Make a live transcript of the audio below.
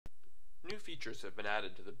new features have been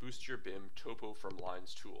added to the Boost Your BIM Topo from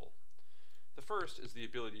Lines tool. The first is the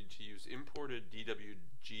ability to use imported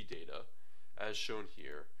DWG data, as shown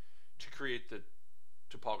here, to create the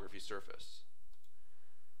topography surface.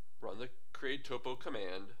 Run the create topo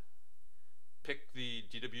command, pick the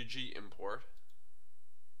DWG import,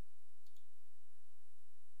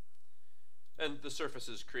 and the surface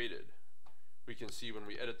is created. We can see when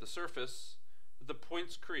we edit the surface that the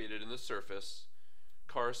points created in the surface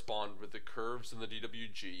correspond with the curves in the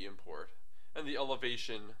DWG import, and the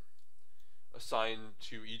elevation assigned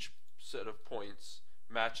to each set of points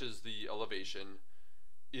matches the elevation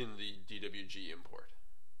in the DWG import.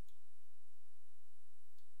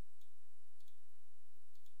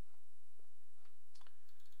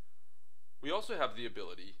 We also have the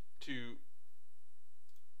ability to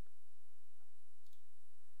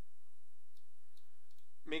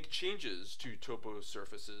make changes to topo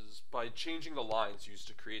surfaces by changing the lines used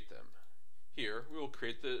to create them. Here, we will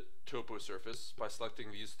create the topo surface by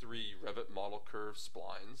selecting these three Revit model curve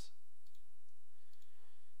splines.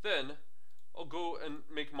 Then, I'll go and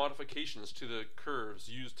make modifications to the curves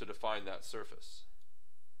used to define that surface.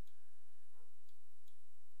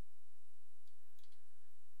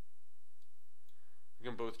 You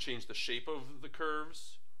can both change the shape of the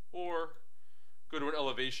curves or go to an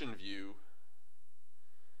elevation view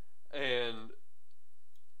and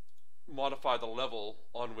modify the level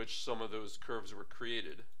on which some of those curves were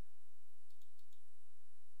created.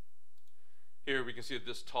 Here we can see that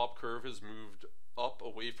this top curve has moved up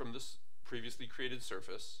away from this previously created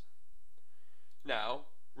surface. Now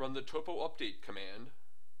run the topo update command,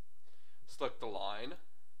 select the line,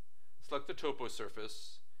 select the topo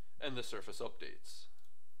surface, and the surface updates.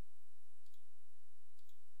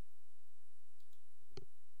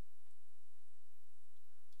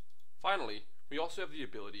 Finally, we also have the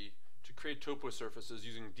ability to create topo surfaces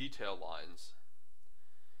using detail lines.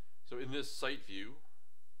 So in this site view,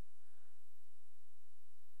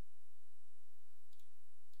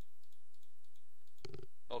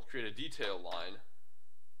 I'll create a detail line,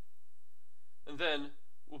 and then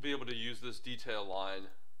we'll be able to use this detail line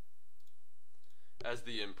as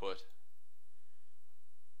the input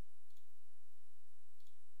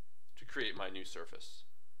to create my new surface.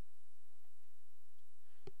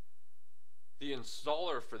 The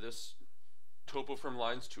installer for this Topo from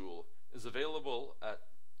Lines tool is available at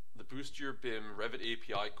the Boost Your BIM Revit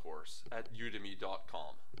API course at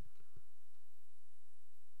udemy.com.